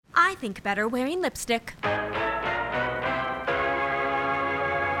I think better wearing lipstick. You're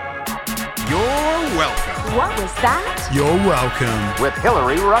welcome. What was that? You're welcome. With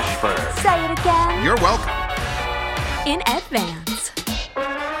Hillary Rushford. Say it again. You're welcome. In advance.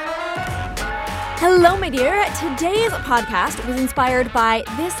 Hello, my dear. Today's podcast was inspired by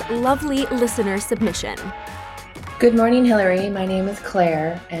this lovely listener submission. Good morning, Hillary. My name is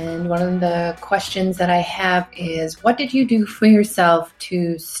Claire, and one of the questions that I have is, what did you do for yourself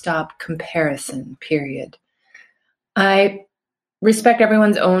to stop comparison, period? I respect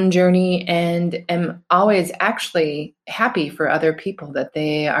everyone's own journey and am always actually happy for other people that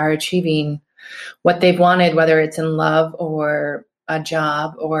they are achieving what they've wanted, whether it's in love or a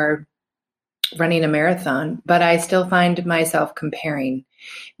job or running a marathon. But I still find myself comparing.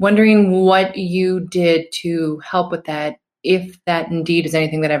 Wondering what you did to help with that, if that indeed is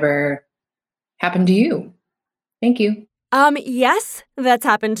anything that ever happened to you. Thank you. Yes, that's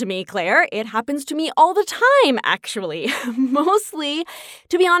happened to me, Claire. It happens to me all the time, actually. Mostly,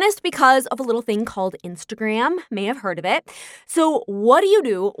 to be honest, because of a little thing called Instagram. May have heard of it. So what do you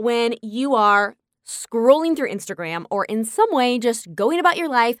do when you are scrolling through Instagram or in some way just going about your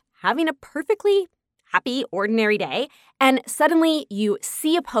life, having a perfectly happy, ordinary day, and suddenly you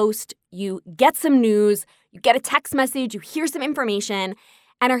see a post, you get some news, you get a text message, you hear some information,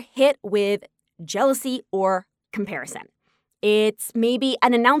 and are hit with jealousy or comparison? It's maybe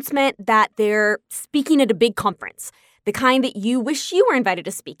an announcement that they're speaking at a big conference, the kind that you wish you were invited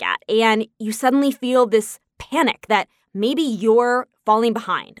to speak at, and you suddenly feel this panic that maybe you're falling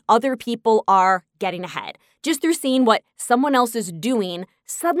behind. Other people are getting ahead. Just through seeing what someone else is doing,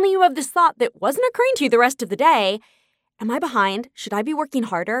 suddenly you have this thought that wasn't occurring to you the rest of the day. Am I behind? Should I be working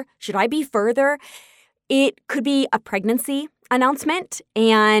harder? Should I be further? It could be a pregnancy announcement,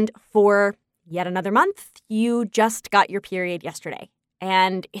 and for yet another month, you just got your period yesterday.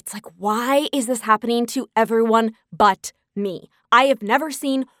 And it's like, why is this happening to everyone but me? I have never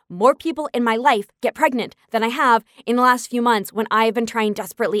seen more people in my life get pregnant than I have in the last few months when I've been trying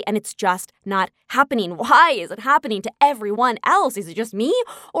desperately and it's just not happening. Why is it happening to everyone else? Is it just me?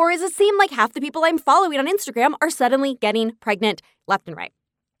 Or does it seem like half the people I'm following on Instagram are suddenly getting pregnant left and right?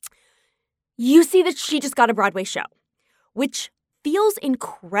 You see that she just got a Broadway show, which feels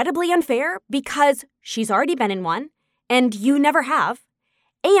incredibly unfair because she's already been in one and you never have,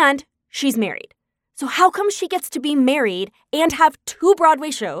 and she's married. So how come she gets to be married and have 2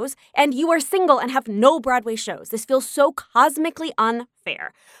 Broadway shows and you are single and have no Broadway shows? This feels so cosmically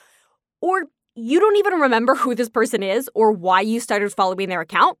unfair. Or you don't even remember who this person is or why you started following their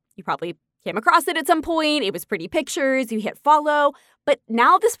account. You probably came across it at some point. It was pretty pictures. You hit follow. But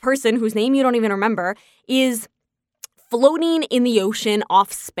now this person whose name you don't even remember is floating in the ocean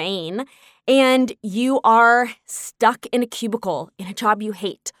off Spain, and you are stuck in a cubicle in a job you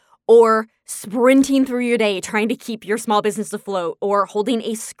hate, or sprinting through your day trying to keep your small business afloat, or holding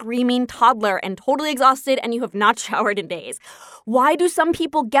a screaming toddler and totally exhausted and you have not showered in days. Why do some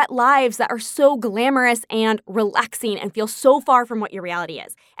people get lives that are so glamorous and relaxing and feel so far from what your reality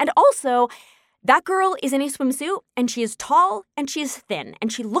is? And also, that girl is in a swimsuit, and she is tall, and she is thin,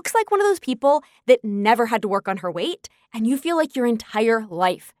 and she looks like one of those people that never had to work on her weight, and you feel like your entire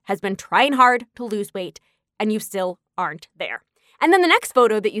life has been trying hard to lose weight, and you still aren't there. And then the next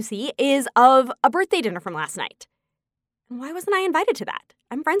photo that you see is of a birthday dinner from last night. Why wasn't I invited to that?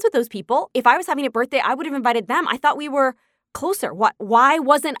 I'm friends with those people. If I was having a birthday, I would have invited them. I thought we were closer. Why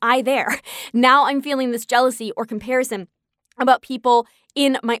wasn't I there? Now I'm feeling this jealousy or comparison about people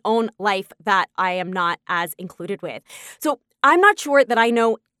in my own life that I am not as included with. So I'm not sure that I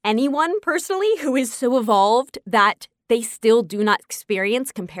know anyone personally who is so evolved that they still do not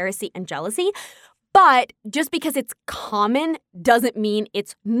experience comparison and jealousy. But just because it's common doesn't mean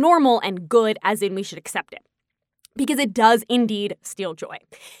it's normal and good, as in we should accept it. Because it does indeed steal joy.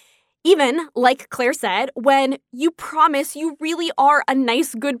 Even, like Claire said, when you promise you really are a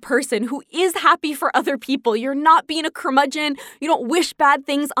nice, good person who is happy for other people, you're not being a curmudgeon, you don't wish bad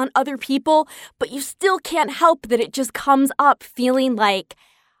things on other people, but you still can't help that it just comes up feeling like,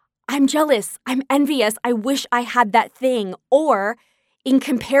 I'm jealous, I'm envious, I wish I had that thing, or in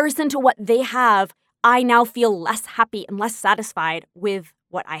comparison to what they have, I now feel less happy and less satisfied with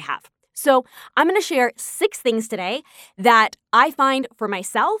what I have. So I'm going to share 6 things today that I find for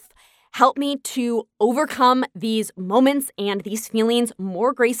myself help me to overcome these moments and these feelings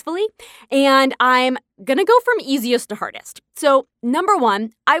more gracefully. And I'm going to go from easiest to hardest. So number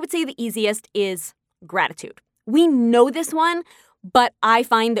 1, I would say the easiest is gratitude. We know this one, but I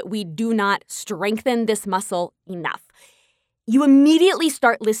find that we do not strengthen this muscle enough. You immediately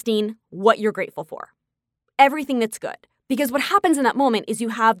start listing what you're grateful for. Everything that's good. Because what happens in that moment is you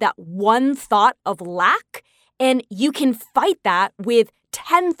have that one thought of lack, and you can fight that with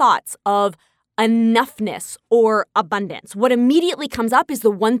 10 thoughts of enoughness or abundance. What immediately comes up is the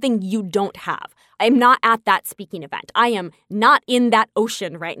one thing you don't have. I'm not at that speaking event. I am not in that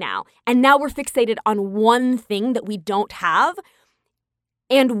ocean right now. And now we're fixated on one thing that we don't have.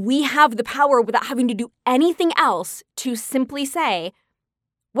 And we have the power without having to do anything else to simply say,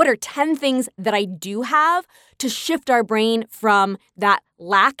 what are 10 things that I do have, to shift our brain from that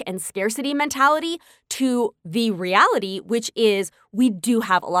lack and scarcity mentality to the reality, which is we do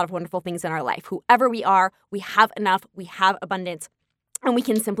have a lot of wonderful things in our life. Whoever we are, we have enough, we have abundance, and we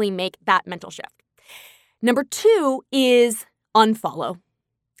can simply make that mental shift. Number 2 is unfollow.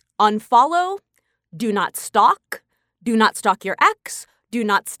 Unfollow, do not stalk your ex, do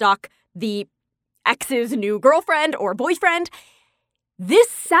not stalk the ex's new girlfriend or boyfriend.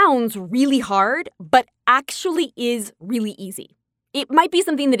 This sounds really hard, but actually is really easy. It might be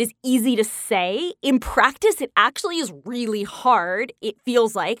something that is easy to say. In practice, it actually is really hard, it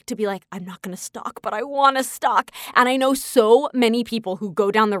feels like, to be like, I'm not going to stalk, but I want to stalk. And I know so many people who go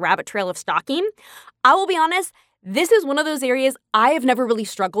down the rabbit trail of stalking. I will be honest, this is one of those areas I have never really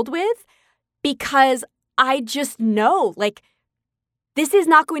struggled with because I just know, like, this is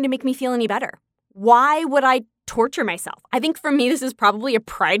not going to make me feel any better. Why would I torture myself? I think for me, this is probably a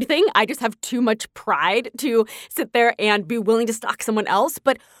pride thing. I just have too much pride to sit there and be willing to stalk someone else.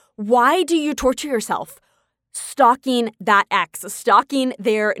 But why do you torture yourself? Stalking that ex, stalking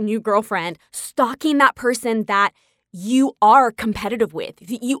their new girlfriend, stalking that person that you are competitive with,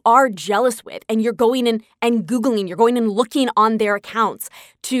 that you are jealous with, and you're going in and Googling, you're going and looking on their accounts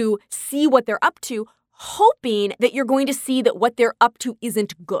to see what they're up to, hoping that you're going to see that what they're up to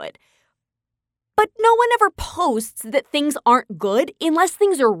isn't good. But no one ever posts that things aren't good unless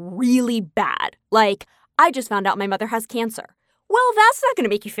things are really bad. Like, I just found out my mother has cancer. Well, that's not going to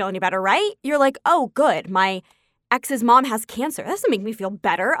make you feel any better, right? You're like, oh, good, my ex's mom has cancer. That doesn't make me feel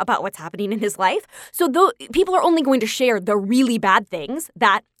better about what's happening in his life. So people are only going to share the really bad things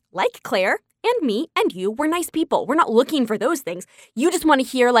that, like Claire and me and you, we're nice people. We're not looking for those things. You just want to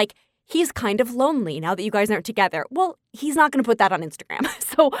hear, like, he's kind of lonely now that you guys aren't together. Well, he's not going to put that on Instagram.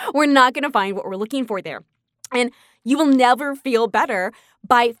 So we're not going to find what we're looking for there. And you will never feel better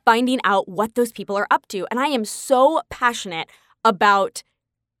by finding out what those people are up to. And I am so passionate about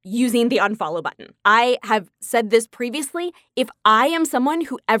using the unfollow button. I have said this previously. If I am someone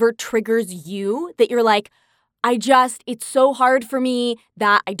who ever triggers you, that you're like, it's so hard for me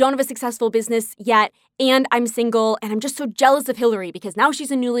that I don't have a successful business yet, and I'm single, and I'm just so jealous of Hillary because now she's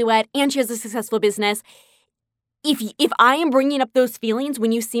a newlywed and she has a successful business. If I am bringing up those feelings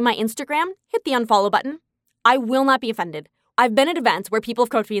when you see my Instagram, hit the unfollow button. I will not be offended. I've been at events where people have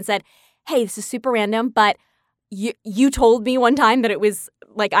come to me and said, hey, this is super random, but you told me one time that it was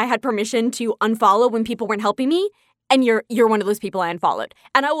like I had permission to unfollow when people weren't helping me. And you're one of those people I unfollowed.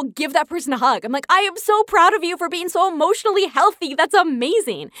 And I will give that person a hug. I'm like, I am so proud of you for being so emotionally healthy. That's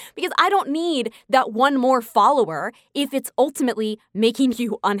amazing. Because I don't need that one more follower if it's ultimately making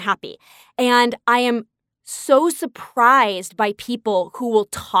you unhappy. And I am so surprised by people who will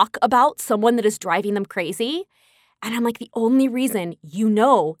talk about someone that is driving them crazy. And I'm like, the only reason you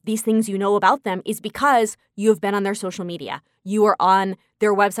know these things you know about them is because you have been on their social media. You are on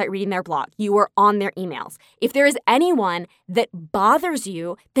their website reading their blog. You are on their emails. If there is anyone that bothers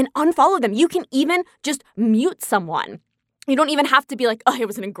you, then unfollow them. You can even just mute someone. You don't even have to be like, oh, it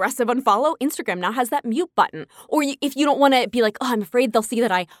was an aggressive unfollow. Instagram now has that mute button. Or if you don't want to be like, oh, I'm afraid they'll see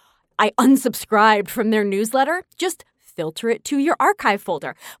that I unsubscribed from their newsletter, just filter it to your archive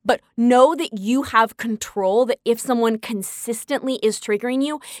folder. But know that you have control, that if someone consistently is triggering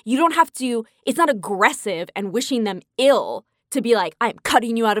you, you don't have to, it's not aggressive and wishing them ill to be like, I'm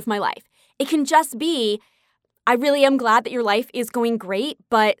cutting you out of my life. It can just be, I really am glad that your life is going great,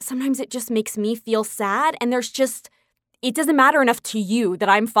 but sometimes it just makes me feel sad. And it doesn't matter enough to you that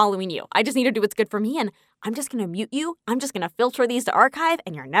I'm following you. I just need to do what's good for me. And I'm just going to mute you. I'm just going to filter these to archive,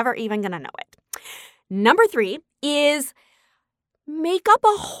 and you're never even going to know it. Number 3 is make up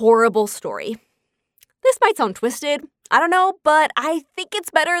a horrible story. This might sound twisted, I don't know, but I think it's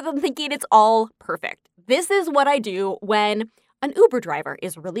better than thinking it's all perfect. This is what I do when an Uber driver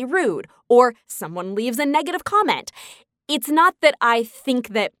is really rude or someone leaves a negative comment. It's not that I think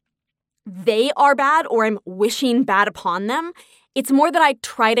that they are bad or I'm wishing bad upon them. It's more that I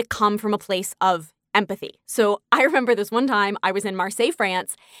try to come from a place of empathy. So I remember this one time I was in Marseille,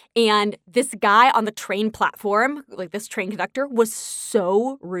 France, and this guy on the train platform, like this train conductor, was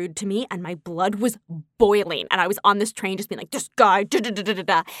so rude to me and my blood was boiling. And I was on this train just being like, this guy,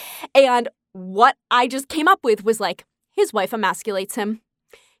 da-da-da-da-da-da. And what I just came up with was like, his wife emasculates him.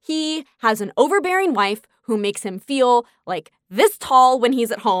 He has an overbearing wife who makes him feel like this tall when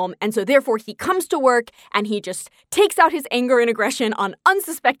he's at home, and so therefore he comes to work and he just takes out his anger and aggression on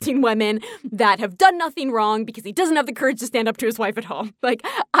unsuspecting women that have done nothing wrong because he doesn't have the courage to stand up to his wife at home. Like,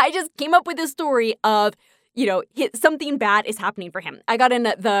 I just came up with this story of, something bad is happening for him. I got in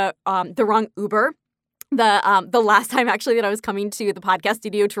the wrong Uber. The last time actually that I was coming to the podcast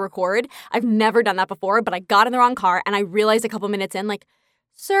studio to record. I've never done that before, but I got in the wrong car and I realized a couple minutes in, like,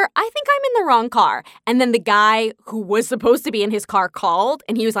 sir, I think I'm in the wrong car. And then the guy who was supposed to be in his car called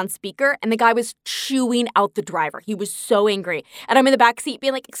and he was on speaker and the guy was chewing out the driver. He was so angry. And I'm in the back seat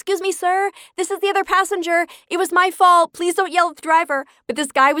being like, excuse me, sir, this is the other passenger. It was my fault. Please don't yell at the driver. But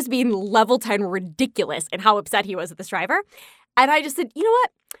this guy was being level 10 ridiculous in how upset he was at this driver. And I just said, you know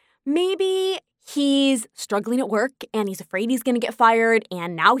what? Maybe he's struggling at work and he's afraid he's going to get fired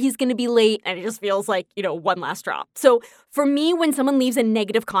and now he's going to be late and it just feels like, one last drop. So for me, when someone leaves a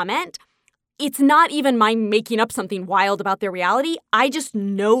negative comment, it's not even my making up something wild about their reality. I just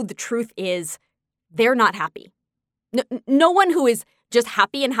know the truth is they're not happy. No one who is just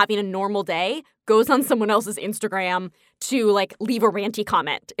happy and having a normal day goes on someone else's Instagram to leave a ranty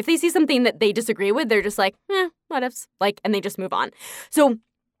comment. If they see something that they disagree with, they're just like, whatevs, and they just move on. So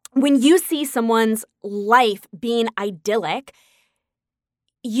when you see someone's life being idyllic,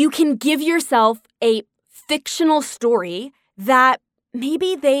 you can give yourself a fictional story that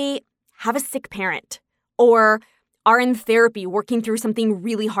maybe they have a sick parent or are in therapy working through something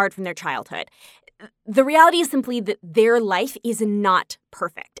really hard from their childhood. The reality is simply that their life is not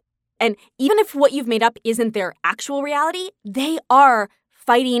perfect. And even if what you've made up isn't their actual reality, they are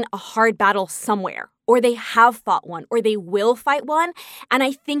fighting a hard battle somewhere, or they have fought one, or they will fight one. And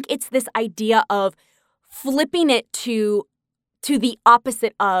I think it's this idea of flipping it to the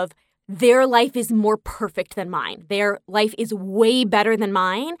opposite of their life is more perfect than mine. Their life is way better than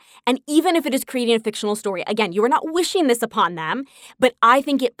mine. And even if it is creating a fictional story, again, you are not wishing this upon them, but I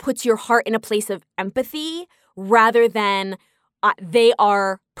think it puts your heart in a place of empathy rather than they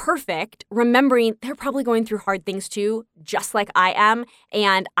are perfect, remembering they're probably going through hard things too, just like I am,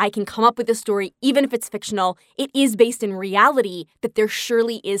 and I can come up with a story, even if it's fictional, it is based in reality, that there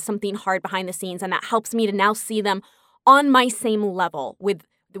surely is something hard behind the scenes, and that helps me to now see them on my same level.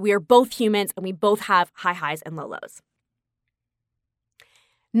 We are both humans, and we both have high highs and low lows.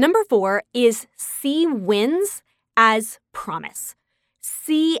 Number 4 is see wins as promise.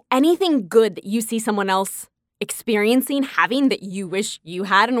 See anything good that you see someone else experiencing, having, that you wish you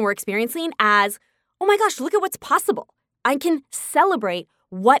had and were experiencing as, oh my gosh, look at what's possible. I can celebrate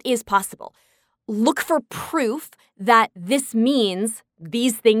what is possible. Look for proof that this means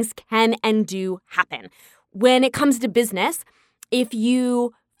these things can and do happen. When it comes to business, if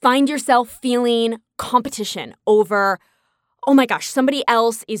you find yourself feeling competition over, oh my gosh, somebody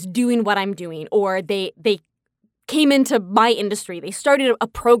else is doing what I'm doing, or they came into my industry, they started a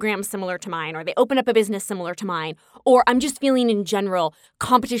program similar to mine, or they opened up a business similar to mine, or I'm just feeling in general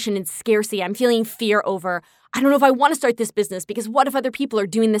competition and scarcity. I'm feeling fear over, I don't know if I want to start this business because what if other people are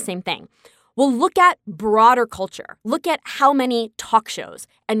doing the same thing? Well, look at broader culture. Look at how many talk shows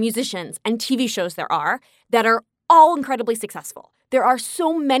and musicians and TV shows there are that are all incredibly successful. There are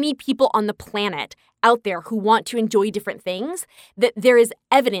so many people on the planet out there who want to enjoy different things that there is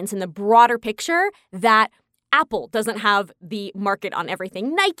evidence in the broader picture that Apple doesn't have the market on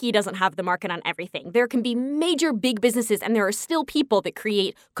everything. Nike doesn't have the market on everything. There can be major big businesses and there are still people that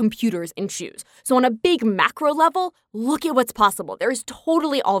create computers and shoes. So on a big macro level, look at what's possible. There is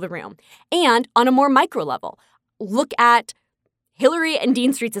totally all the room. And on a more micro level, look at Hillary and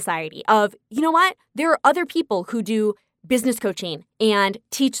Dean Street Society of, you know what? There are other people who do business coaching and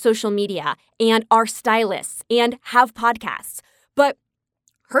teach social media and are stylists and have podcasts. But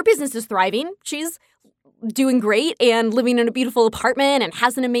her business is thriving. She's doing great and living in a beautiful apartment and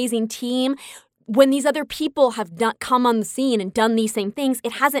has an amazing team. When these other people have come on the scene and done these same things,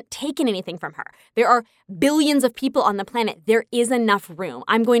 it hasn't taken anything from her. There are billions of people on the planet. There is enough room.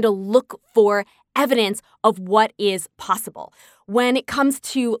 I'm going to look for evidence of what is possible. When it comes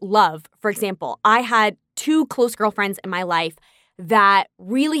to love, for example, I had 2 close girlfriends in my life that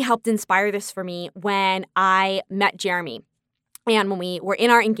really helped inspire this for me when I met Jeremy. And when we were in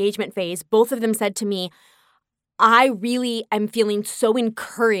our engagement phase, both of them said to me, I really am feeling so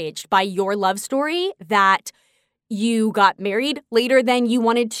encouraged by your love story that you got married later than you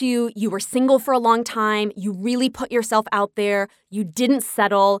wanted to. You were single for a long time. You really put yourself out there. You didn't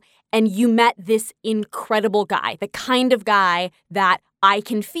settle. And you met this incredible guy, the kind of guy that I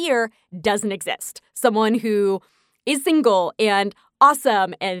can fear doesn't exist. Someone who is single and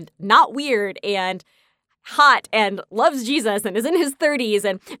awesome and not weird and hot and loves Jesus and is in his 30s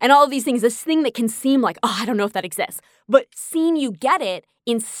and all of these things, this thing that can seem like, oh, I don't know if that exists. But seeing you get it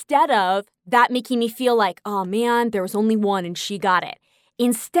instead of that making me feel like, oh man, there was only one and she got it.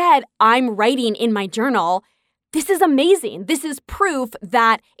 Instead, I'm writing in my journal, this is amazing. This is proof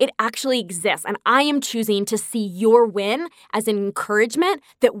that it actually exists. And I am choosing to see your win as an encouragement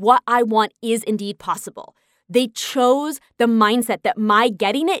that what I want is indeed possible. They chose the mindset that my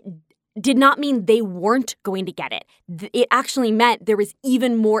getting it did not mean they weren't going to get it. It actually meant there was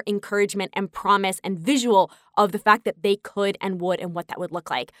even more encouragement and promise and visual of the fact that they could and would and what that would look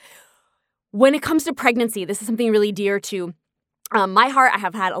like. When it comes to pregnancy, this is something really dear to my heart. I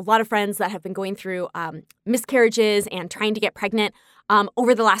have had a lot of friends that have been going through miscarriages and trying to get pregnant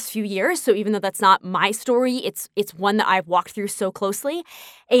over the last few years. So even though that's not my story, it's one that I've walked through so closely.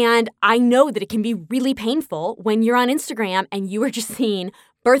 And I know that it can be really painful when you're on Instagram and you are just seeing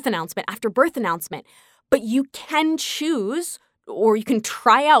birth announcement after birth announcement. But you can choose, or you can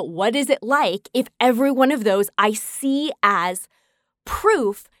try out, what is it like if every one of those I see as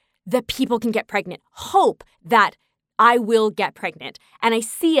proof that people can get pregnant, hope that I will get pregnant. And I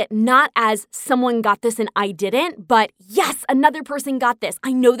see it not as someone got this and I didn't, but yes, another person got this.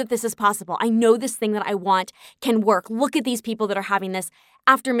 I know that this is possible. I know this thing that I want can work. Look at these people that are having this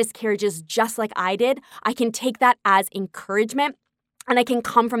after miscarriages just like I did. I can take that as encouragement and I can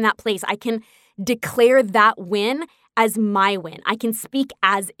come from that place. I can declare that win as my win. I can speak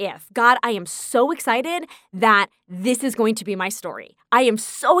as if, God, I am so excited that this is going to be my story. I am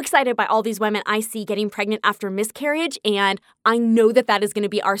so excited by all these women I see getting pregnant after miscarriage, and I know that that is going to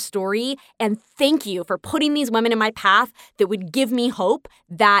be our story. And thank you for putting these women in my path that would give me hope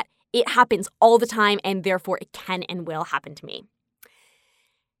that it happens all the time, and therefore it can and will happen to me.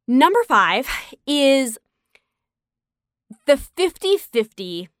 Number 5 is the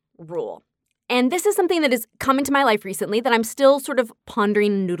 50-50 rule. And this is something that has come into my life recently that I'm still sort of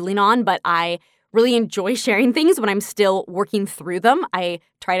pondering and noodling on, but I really enjoy sharing things when I'm still working through them. I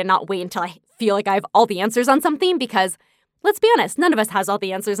try to not wait until I feel like I have all the answers on something because, let's be honest, none of us has all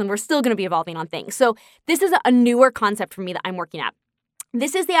the answers and we're still going to be evolving on things. So this is a newer concept for me that I'm working at.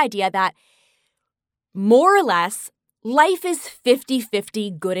 This is the idea that more or less, life is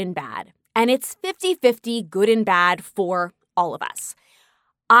 50-50 good and bad. And it's 50-50 good and bad for all of us.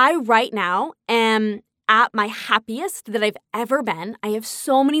 I right now am at my happiest that I've ever been. I have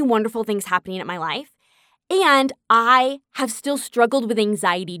so many wonderful things happening in my life. And I have still struggled with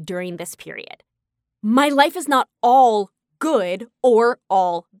anxiety during this period. My life is not all good or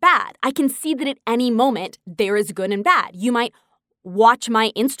all bad. I can see that at any moment there is good and bad. You might watch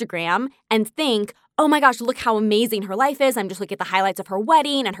my Instagram and think, oh my gosh, look how amazing her life is. I'm just looking at the highlights of her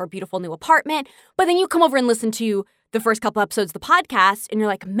wedding and her beautiful new apartment. But then you come over and listen to the first couple episodes of the podcast and you're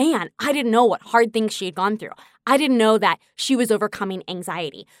like, man, I didn't know what hard things she had gone through. I didn't know that she was overcoming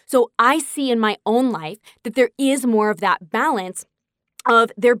anxiety. So I see in my own life that there is more of that balance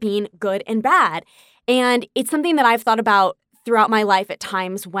of there being good and bad. And it's something that I've thought about throughout my life at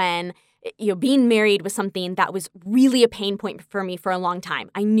times when, being married was something that was really a pain point for me for a long time.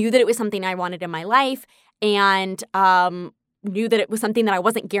 I knew that it was something I wanted in my life and knew that it was something that I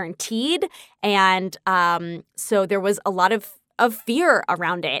wasn't guaranteed. And so there was a lot of fear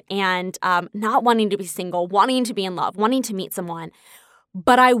around it and not wanting to be single, wanting to be in love, wanting to meet someone.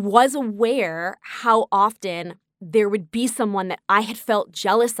 But I was aware how often there would be someone that I had felt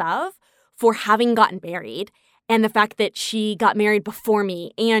jealous of for having gotten married. And the fact that she got married before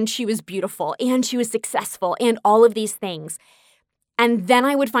me and she was beautiful and she was successful and all of these things. And then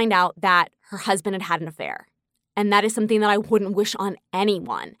I would find out that her husband had had an affair. And that is something that I wouldn't wish on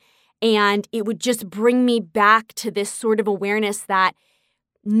anyone. And it would just bring me back to this sort of awareness that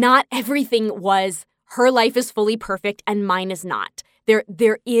not everything was her life is fully perfect and mine is not.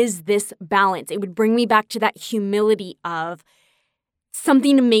 There is this balance. It would bring me back to that humility of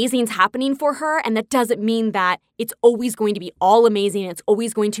something amazing is happening for her, and that doesn't mean that it's always going to be all amazing. It's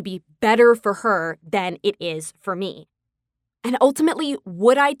always going to be better for her than it is for me. And ultimately,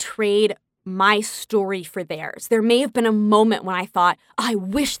 would I trade my story for theirs? There may have been a moment when I thought, I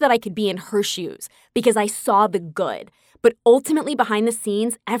wish that I could be in her shoes because I saw the good. But ultimately, behind the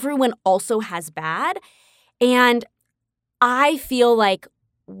scenes, everyone also has bad. And I feel like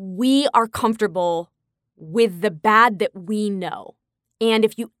we are comfortable with the bad that we know. And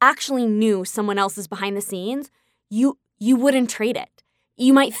if you actually knew someone else is behind the scenes, you wouldn't trade it.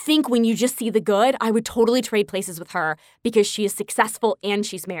 You might think when you just see the good, I would totally trade places with her because she is successful and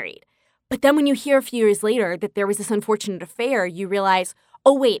she's married. But then when you hear a few years later that there was this unfortunate affair, you realize,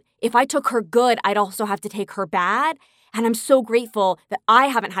 oh wait, if I took her good, I'd also have to take her bad. And I'm so grateful that I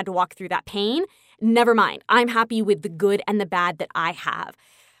haven't had to walk through that pain. never mind. I'm happy with the good and the bad that I have.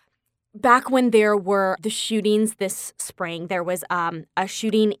 Back when there were the shootings this spring, there was a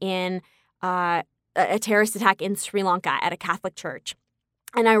shooting in a terrorist attack in Sri Lanka at a Catholic church.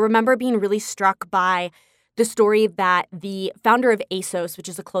 And I remember being really struck by the story that the founder of ASOS, which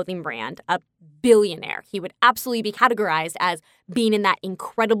is a clothing brand, a billionaire, he would absolutely be categorized as being in that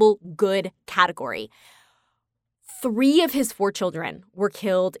incredible good category. 3 of his 4 children were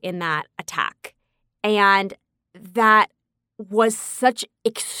killed in that attack. And that was such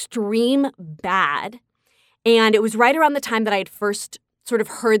extreme bad. And it was right around the time that I had first sort of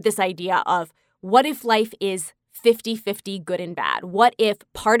heard this idea of what if life is 50-50 good and bad? What if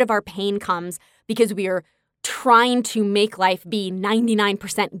part of our pain comes because we are trying to make life be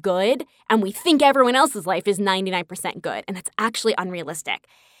 99% good and we think everyone else's life is 99% good, and that's actually unrealistic.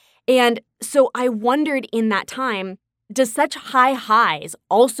 And so I wondered in that time, does such high highs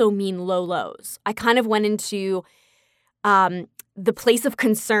also mean low lows? I kind of went into the place of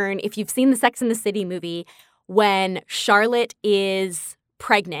concern. If you've seen the Sex and the City movie, when Charlotte is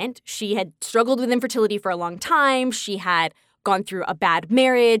pregnant, she had struggled with infertility for a long time. She had gone through a bad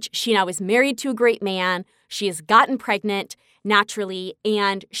marriage. She now is married to a great man. She has gotten pregnant naturally,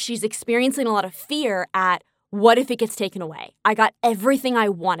 and she's experiencing a lot of fear at what if it gets taken away? I got everything I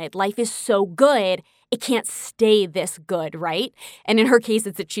wanted. Life is so good. It can't stay this good, right? And in her case,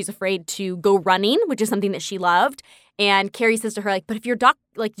 it's that she's afraid to go running, which is something that she loved. And Carrie says to her, like, but if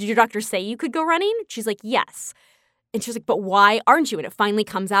did your doctor say you could go running? She's like, yes. And she's like, but why aren't you? And it finally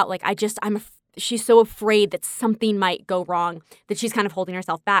comes out, like, she's so afraid that something might go wrong that she's kind of holding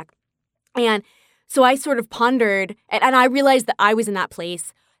herself back. And so I sort of pondered, and I realized that I was in that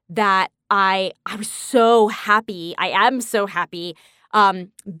place that I was so happy. I am so happy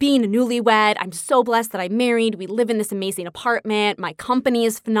being a newlywed. I'm so blessed that I'm married. We live in this amazing apartment. My company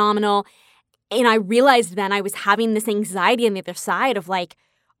is phenomenal. And I realized then I was having this anxiety on the other side of like,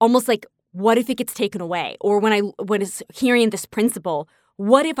 almost like, what if it gets taken away? Or when I was hearing this principle,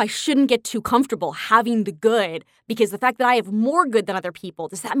 what if I shouldn't get too comfortable having the good? Because the fact that I have more good than other people,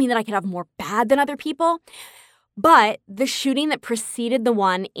 does that mean that I could have more bad than other people? But the shooting that preceded the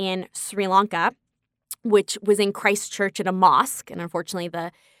one in Sri Lanka, which was in Christchurch at a mosque, and unfortunately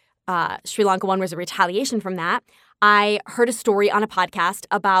the Sri Lanka one was a retaliation from that, I heard a story on a podcast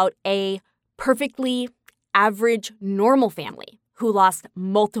about a perfectly average, normal family who lost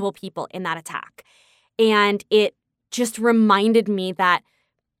multiple people in that attack. And it just reminded me that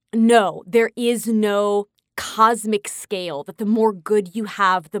no, there is no cosmic scale, that the more good you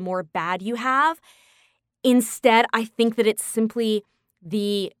have, the more bad you have. Instead, I think that it's simply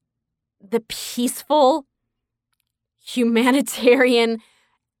the peaceful humanitarian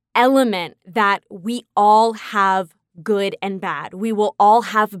element that we all have good and bad. We will all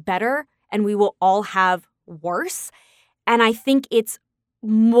have better and we will all have worse. And I think it's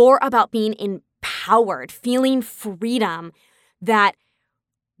more about being empowered, feeling freedom, that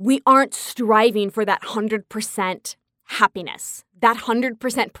we aren't striving for that 100% happiness, that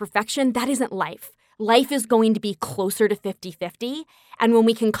 100% perfection. That isn't life. Life is going to be closer to 50-50. And when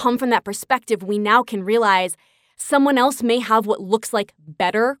we can come from that perspective, we now can realize someone else may have what looks like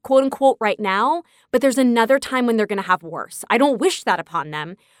better, quote unquote, right now, but there's another time when they're going to have worse. I don't wish that upon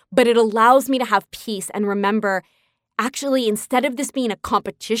them, but it allows me to have peace and remember, actually, instead of this being a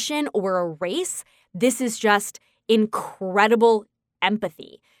competition or a race, this is just incredible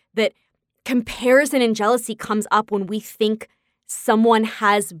empathy. That comparison and jealousy comes up when we think someone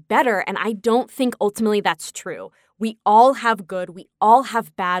has better, and I don't think ultimately that's true. We all have good, we all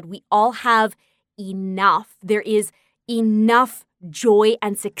have bad, we all have enough. There is enough joy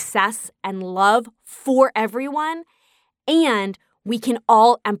and success and love for everyone, and we can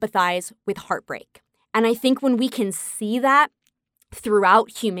all empathize with heartbreak. And I think when we can see that throughout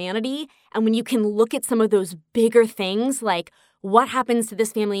humanity, and when you can look at some of those bigger things like what happens to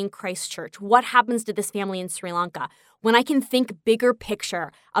this family in Christchurch, what happens to this family in Sri Lanka, when I can think bigger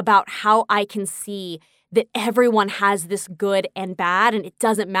picture about how I can see that everyone has this good and bad, and it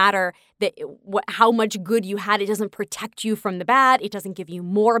doesn't matter that how much good you had, it doesn't protect you from the bad, it doesn't give you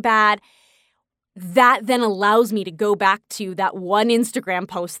more bad. That then allows me to go back to that one Instagram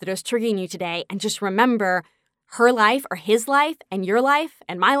post that is triggering you today and just remember her life or his life and your life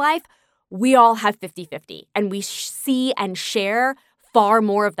and my life, we all have 50-50. And we see and share far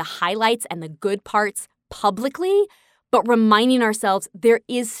more of the highlights and the good parts publicly, but reminding ourselves there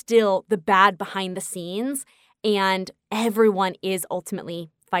is still the bad behind the scenes and everyone is ultimately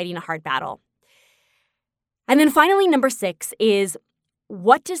fighting a hard battle. And then finally, number 6 is,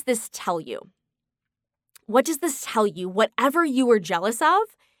 what does this tell you? What does this tell you? Whatever you were jealous of,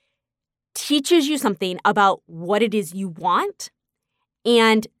 teaches you something about what it is you want.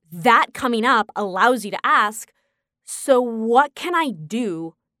 And that coming up allows you to ask, so what can I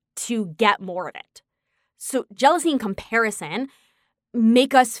do to get more of it? So jealousy and comparison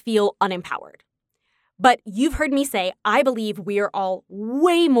make us feel unempowered. But you've heard me say, I believe we are all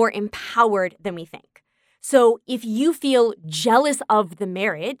way more empowered than we think. So if you feel jealous of the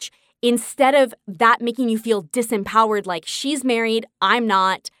marriage, instead of that making you feel disempowered, like she's married, I'm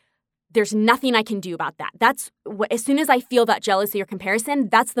not, there's nothing I can do about that. That's what, as soon as I feel that jealousy or comparison,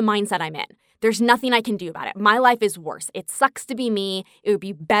 that's the mindset I'm in. There's nothing I can do about it. My life is worse. It sucks to be me. It would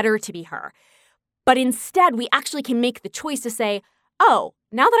be better to be her. But instead, we actually can make the choice to say, oh,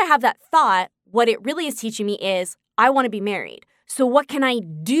 now that I have that thought, what it really is teaching me is I want to be married. So what can I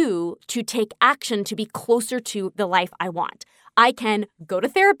do to take action to be closer to the life I want? I can go to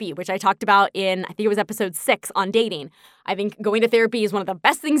therapy, which I talked about in, I think it was episode 6 on dating. I think going to therapy is one of the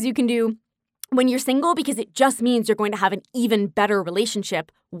best things you can do when you're single because it just means you're going to have an even better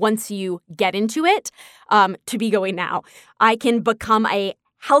relationship once you get into it. To be going now, I can become a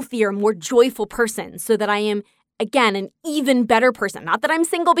healthier, more joyful person so that I am, again, an even better person. Not that I'm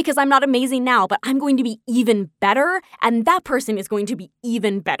single because I'm not amazing now, but I'm going to be even better, and that person is going to be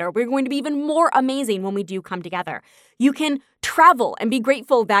even better. We're going to be even more amazing when we do come together. You can travel and be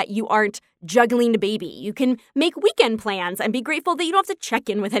grateful that you aren't juggling a baby. You can make weekend plans and be grateful that you don't have to check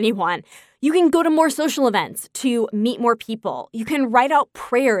in with anyone. You can go to more social events to meet more people. You can write out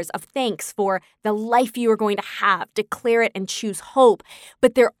prayers of thanks for the life you are going to have, declare it, and choose hope.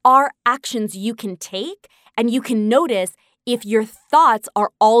 But there are actions you can take, and you can notice if your thoughts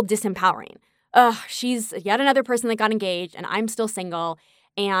are all disempowering. She's yet another person that got engaged, and I'm still single.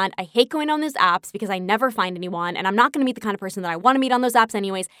 And I hate going on those apps because I never find anyone, and I'm not going to meet the kind of person that I want to meet on those apps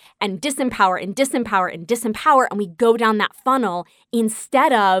anyways, and disempower and disempower and disempower, and we go down that funnel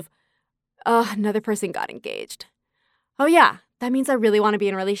instead of, another person got engaged. Oh yeah, that means I really want to be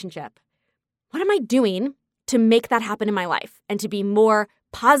in a relationship. What am I doing to make that happen in my life and to be more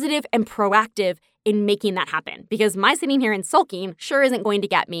positive and proactive in making that happen? Because my sitting here and sulking sure isn't going to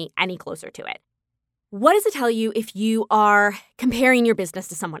get me any closer to it. What does it tell you if you are comparing your business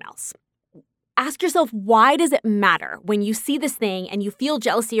to someone else? Ask yourself, why does it matter when you see this thing and you feel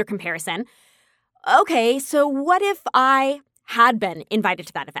jealousy or comparison? Okay, so what if I had been invited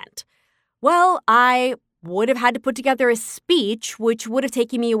to that event? Well, I would have had to put together a speech, which would have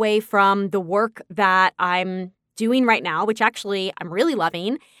taken me away from the work that I'm doing right now, which actually I'm really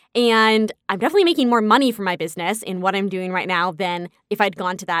loving. And I'm definitely making more money for my business in what I'm doing right now than if I'd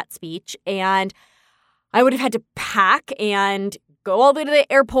gone to that speech. And I would have had to pack and go all the way to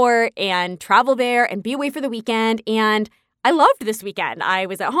the airport and travel there and be away for the weekend. And I loved this weekend. I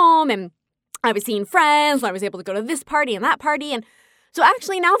was at home and I was seeing friends. And I was able to go to this party and that party. And so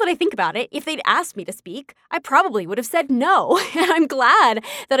actually, now that I think about it, if they'd asked me to speak, I probably would have said no. And I'm glad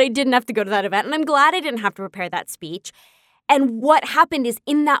that I didn't have to go to that event. And I'm glad I didn't have to prepare that speech. And what happened is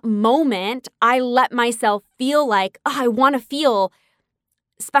in that moment, I let myself feel like, I want to feel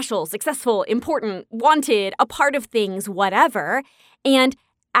special, successful, important, wanted, a part of things, whatever. And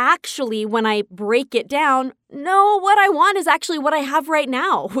actually, when I break it down, no, what I want is actually what I have right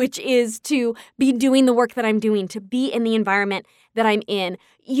now, which is to be doing the work that I'm doing, to be in the environment that I'm in.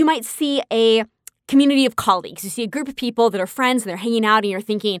 You might see a community of colleagues. You see a group of people that are friends and they're hanging out and you're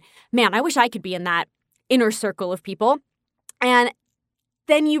thinking, man, I wish I could be in that inner circle of people. And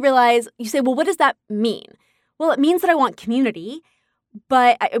then you realize, you say, well, what does that mean? Well, it means that I want community.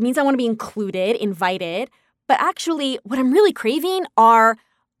 But it means I want to be included, invited. But actually, what I'm really craving are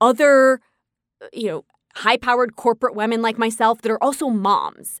other, high-powered corporate women like myself that are also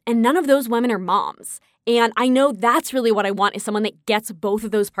moms. And none of those women are moms. And I know that's really what I want is someone that gets both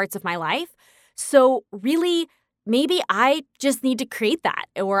of those parts of my life. So really, maybe I just need to create that,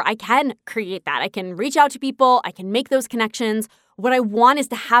 or I can create that. I can reach out to people. I can make those connections. What I want is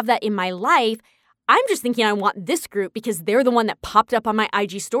to have that in my life. I'm just thinking I want this group because they're the one that popped up on my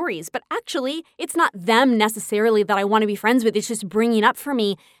IG stories. But actually, it's not them necessarily that I want to be friends with. It's just bringing up for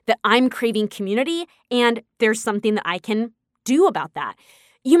me that I'm craving community and there's something that I can do about that.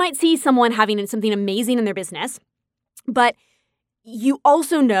 You might see someone having something amazing in their business, but you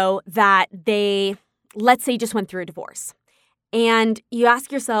also know that they, let's say, just went through a divorce. And you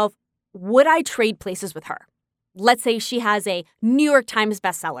ask yourself, would I trade places with her? Let's say she has a New York Times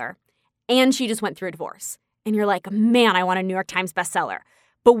bestseller. And she just went through a divorce. And you're like, man, I want a New York Times bestseller.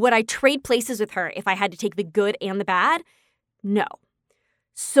 But would I trade places with her if I had to take the good and the bad? No.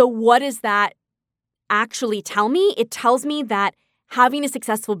 So what does that actually tell me? It tells me that having a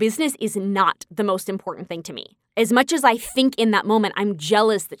successful business is not the most important thing to me. as much as I think in that moment I'm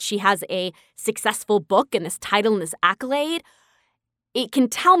jealous that she has a successful book and this title and this accolade, it can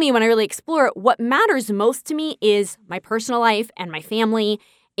tell me when I really explore it, what matters most to me is my personal life and my family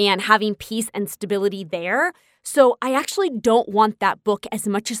and having peace and stability there. So I actually don't want that book as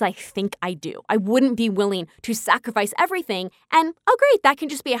much as I think I do. I wouldn't be willing to sacrifice everything. And oh, great, that can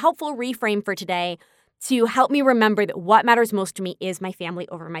just be a helpful reframe for today to help me remember that what matters most to me is my family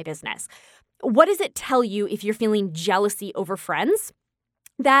over my business. What does it tell you if you're feeling jealousy over friends?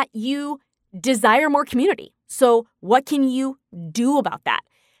 That you desire more community. So what can you do about that?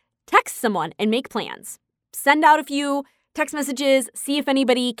 Text someone and make plans. Send out a few text messages, see if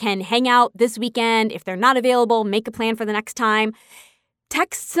anybody can hang out this weekend. If they're not available, make a plan for the next time.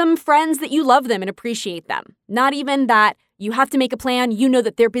 Text some friends that you love them and appreciate them. Not even that you have to make a plan. You know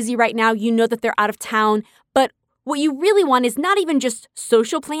that they're busy right now. You know that they're out of town. But what you really want is not even just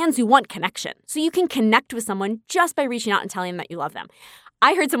social plans. You want connection. So you can connect with someone just by reaching out and telling them that you love them.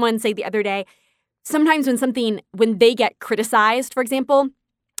 I heard someone say the other day, sometimes when they get criticized, for example,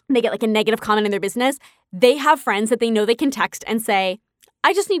 they get like a negative comment in their business, they have friends that they know they can text and say,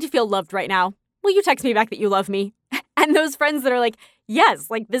 I just need to feel loved right now. Will you text me back that you love me? And those friends that are like, yes,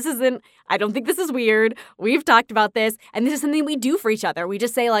 like I don't think this is weird. We've talked about this. And this is something we do for each other. We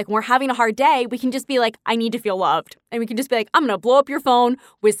just say like, when we're having a hard day, we can just be like, I need to feel loved. And we can just be like, I'm going to blow up your phone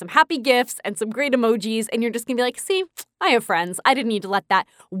with some happy gifts and some great emojis. And you're just going to be like, see, I have friends. I didn't need to let that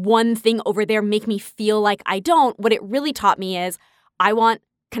one thing over there make me feel like I don't. What it really taught me is I want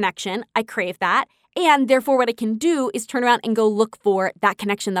connection. I crave that. And therefore, what I can do is turn around and go look for that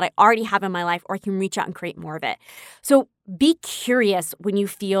connection that I already have in my life, or I can reach out and create more of it. So be curious when you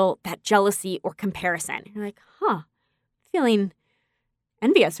feel that jealousy or comparison. You're like, feeling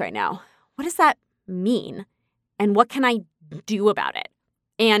envious right now. What does that mean? And what can I do about it?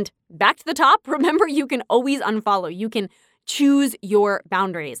 And back to the top, remember, you can always unfollow. You can choose your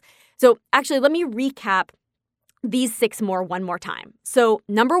boundaries. So actually, let me recap these 6 one more time. So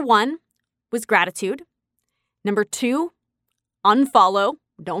number 1 was gratitude. Number 2, unfollow,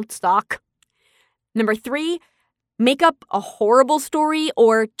 don't stalk. Number 3, make up a horrible story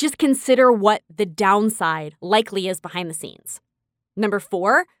or just consider what the downside likely is behind the scenes. Number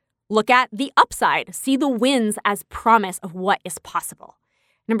 4, look at the upside, see the wins as promise of what is possible.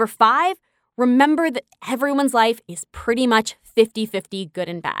 Number 5, remember that everyone's life is pretty much 50-50 good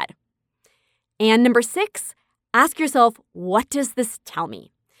and bad. And number 6, ask yourself, what does this tell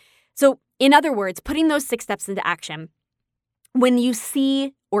me? So in other words, putting those 6 steps into action, when you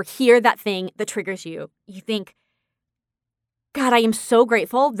see or hear that thing that triggers you, you think, God, I am so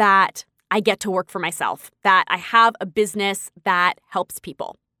grateful that I get to work for myself, that I have a business that helps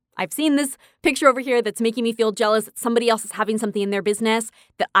people. I've seen this picture over here that's making me feel jealous that somebody else is having something in their business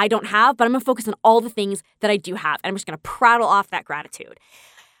that I don't have, but I'm going to focus on all the things that I do have. And I'm just going to prattle off that gratitude.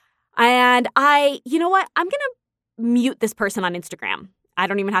 And you know what? I'm going to mute this person on Instagram. I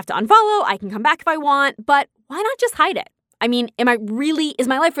don't even have to unfollow. I can come back if I want, but why not just hide it? I mean, is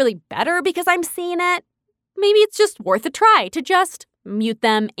my life really better because I'm seeing it? Maybe it's just worth a try to just mute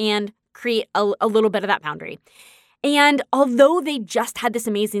them and create a little bit of that boundary. And although they just had this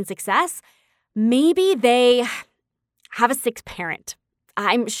amazing success, maybe they have a sick parent.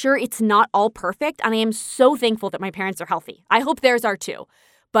 I'm sure it's not all perfect, and I am so thankful that my parents are healthy. I hope theirs are too,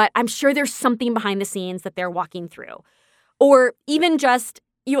 but I'm sure there's something behind the scenes that they're walking through. Or even just,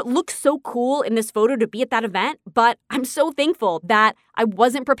 it looks so cool in this photo to be at that event, but I'm so thankful that I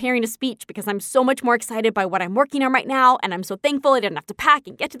wasn't preparing a speech because I'm so much more excited by what I'm working on right now, and I'm so thankful I didn't have to pack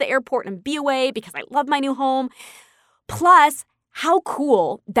and get to the airport and be away because I love my new home. Plus, how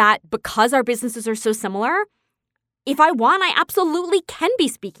cool that because our businesses are so similar, if I want, I absolutely can be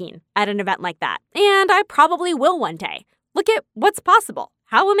speaking at an event like that, and I probably will one day. Look at what's possible.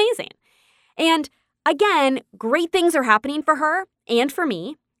 How amazing. And again, great things are happening for her and for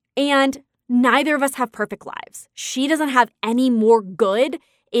me, and neither of us have perfect lives. She doesn't have any more good.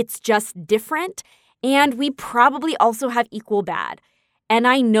 It's just different, and we probably also have equal bad. And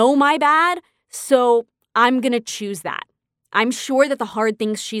I know my bad, so I'm going to choose that. I'm sure that the hard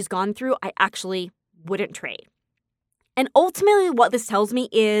things she's gone through, I actually wouldn't trade. And ultimately, what this tells me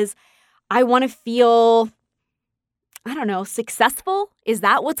is I want to feel, successful. Is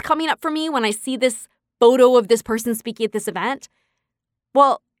that what's coming up for me when I see this photo of this person speaking at this event?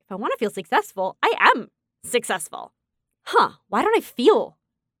 Well, if I want to feel successful, I am successful. Why don't I feel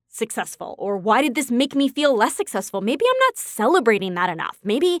successful? Or why did this make me feel less successful? Maybe I'm not celebrating that enough.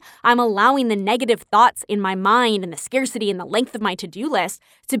 Maybe I'm allowing the negative thoughts in my mind and the scarcity and the length of my to-do list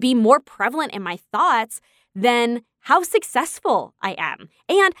to be more prevalent in my thoughts than how successful I am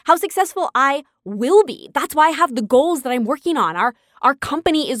and how successful I will be. That's why I have the goals that I'm working on. Our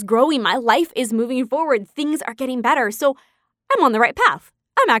company is growing. My life is moving forward. Things are getting better. So I'm on the right path.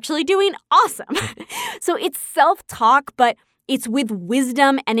 I'm actually doing awesome. So it's self-talk, but it's with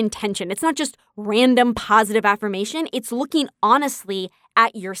wisdom and intention. It's not just random positive affirmation. It's looking honestly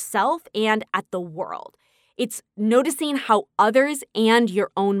at yourself and at the world. It's noticing how others and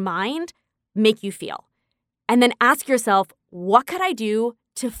your own mind make you feel. And then ask yourself, what could I do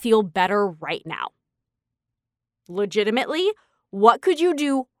to feel better right now? Legitimately, what could you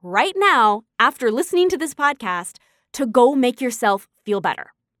do right now after listening to this podcast to go make yourself feel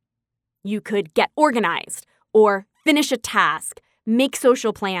better? You could get organized or finish a task, make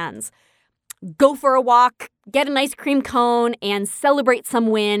social plans, go for a walk, get an ice cream cone, and celebrate some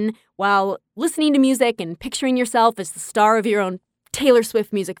win while listening to music and picturing yourself as the star of your own Taylor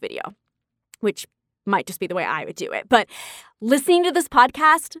Swift music video, which might just be the way I would do it. But listening to this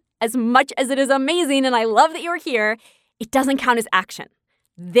podcast, as much as it is amazing and I love that you're here, it doesn't count as action.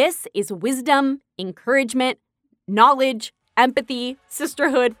 This is wisdom, encouragement, knowledge, empathy,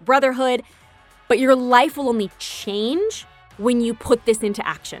 sisterhood, brotherhood. But your life will only change when you put this into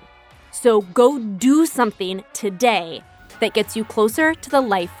action. So go do something today that gets you closer to the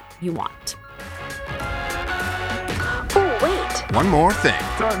life you want. Oh, wait. One more thing.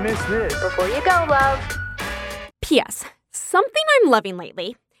 Don't miss this. Before you go, love. P.S. Something I'm loving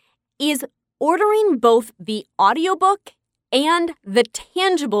lately is ordering both the audiobook and the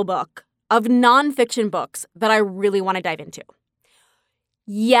tangible book of nonfiction books that I really want to dive into.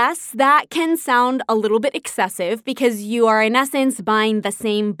 Yes, that can sound a little bit excessive because you are, in essence, buying the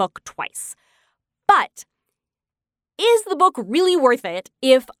same book twice. But is the book really worth it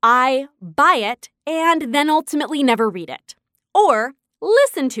if I buy it and then ultimately never read it? Or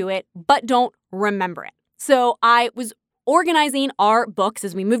listen to it but don't remember it? So I was organizing our books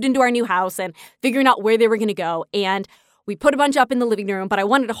as we moved into our new house and figuring out where they were going to go. And we put a bunch up in the living room, but I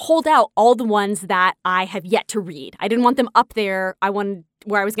wanted to hold out all the ones that I have yet to read. I didn't want them up there.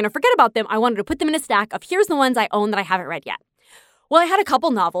 Where I was going to forget about them. I wanted to put them in a stack of here's the ones I own that I haven't read yet. Well, I had a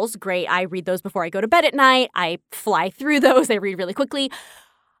couple novels. Great. I read those before I go to bed at night. I fly through those. I read really quickly.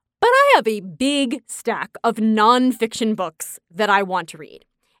 But I have a big stack of nonfiction books that I want to read.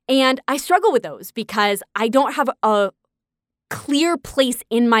 And I struggle with those because I don't have a clear place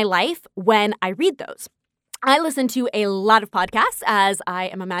in my life when I read those. I listen to a lot of podcasts, as I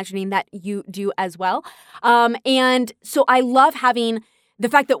am imagining that you do as well. And so I love having the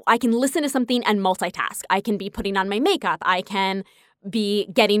fact that I can listen to something and multitask. I can be putting on my makeup. I can be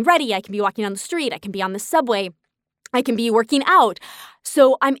getting ready. I can be walking on the street. I can be on the subway. I can be working out.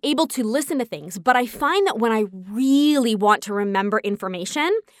 So I'm able to listen to things. But I find that when I really want to remember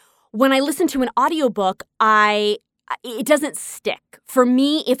information, when I listen to an audiobook, it doesn't stick. For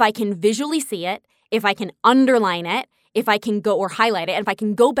me, if I can visually see it, if I can underline it, if I can go or highlight it, and if I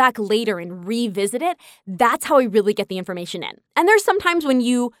can go back later and revisit it, that's how I really get the information in. And there's sometimes when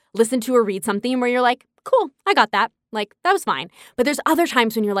you listen to or read something where you're like, cool, I got that. Like, that was fine. But there's other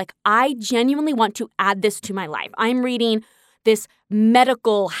times when you're like, I genuinely want to add this to my life. I'm reading this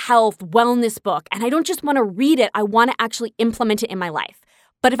medical health wellness book, and I don't just want to read it. I want to actually implement it in my life.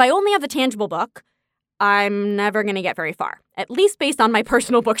 But if I only have the tangible book, I'm never going to get very far, at least based on my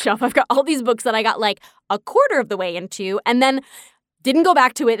personal bookshelf. I've got all these books that I got like a quarter of the way into and then didn't go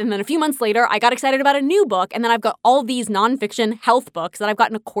back to it. And then a few months later, I got excited about a new book. And then I've got all these nonfiction health books that I've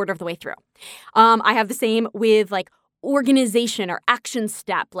gotten a quarter of the way through. I have the same with like organization or action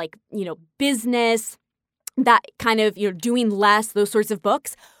step, like, business, that kind of, doing less, those sorts of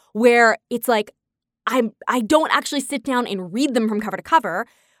books where it's like I don't actually sit down and read them from cover to cover.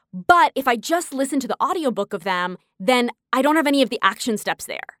 But if I just listen to the audiobook of them, then I don't have any of the action steps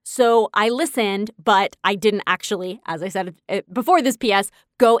there. So I listened, but I didn't actually, as I said before this PS,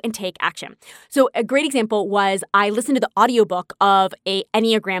 go and take action. So a great example was I listened to the audiobook of a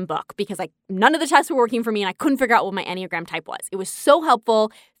Enneagram book because none of the tests were working for me and I couldn't figure out what my Enneagram type was. It was so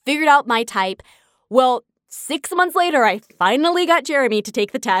helpful, figured out my type. Well, 6 months later, I finally got Jeremy to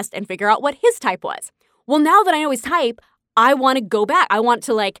take the test and figure out what his type was. Well, now that I know his type, I want to go back. I want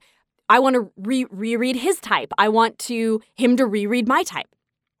to reread his type. I want him to reread my type.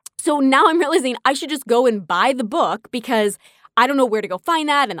 So now I'm realizing I should just go and buy the book because I don't know where to go find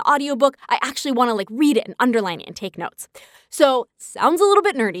that in the audiobook. I actually want to read it and underline it and take notes. So sounds a little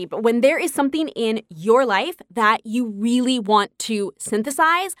bit nerdy, but when there is something in your life that you really want to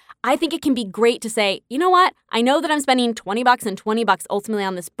synthesize, I think it can be great to say, you know what? I know that I'm spending $20 and $20 ultimately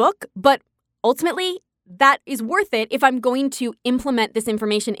on this book, but ultimately, that is worth it if I'm going to implement this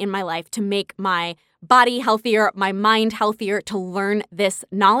information in my life to make my body healthier, my mind healthier, to learn this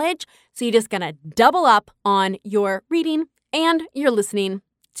knowledge. So you're just going to double up on your reading and your listening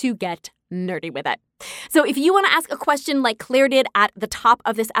to get nerdy with it. So if you want to ask a question like Claire did at the top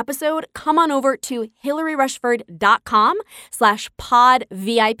of this episode, come on over to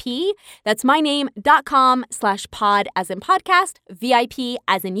hillaryrushford.com/podvip. That's my name.com/pod as in podcast, VIP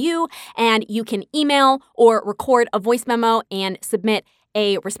as in you. And you can email or record a voice memo and submit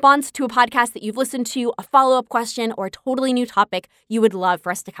a response to a podcast that you've listened to, a follow-up question, or a totally new topic you would love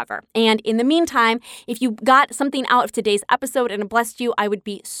for us to cover. And in the meantime, if you got something out of today's episode and it blessed you, I would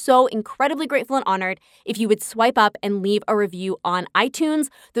be so incredibly grateful and honored if you would swipe up and leave a review on iTunes.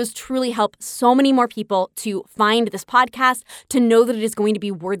 Those truly help so many more people to find this podcast, to know that it is going to be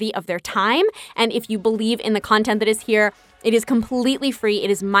worthy of their time. And if you believe in the content that is here, it is completely free. It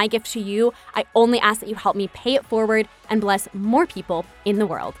is my gift to you. I only ask that you help me pay it forward and bless more people in the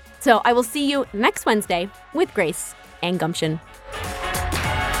world. So I will see you next Wednesday with grace and gumption.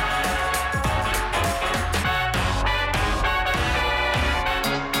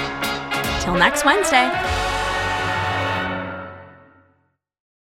 Till next Wednesday.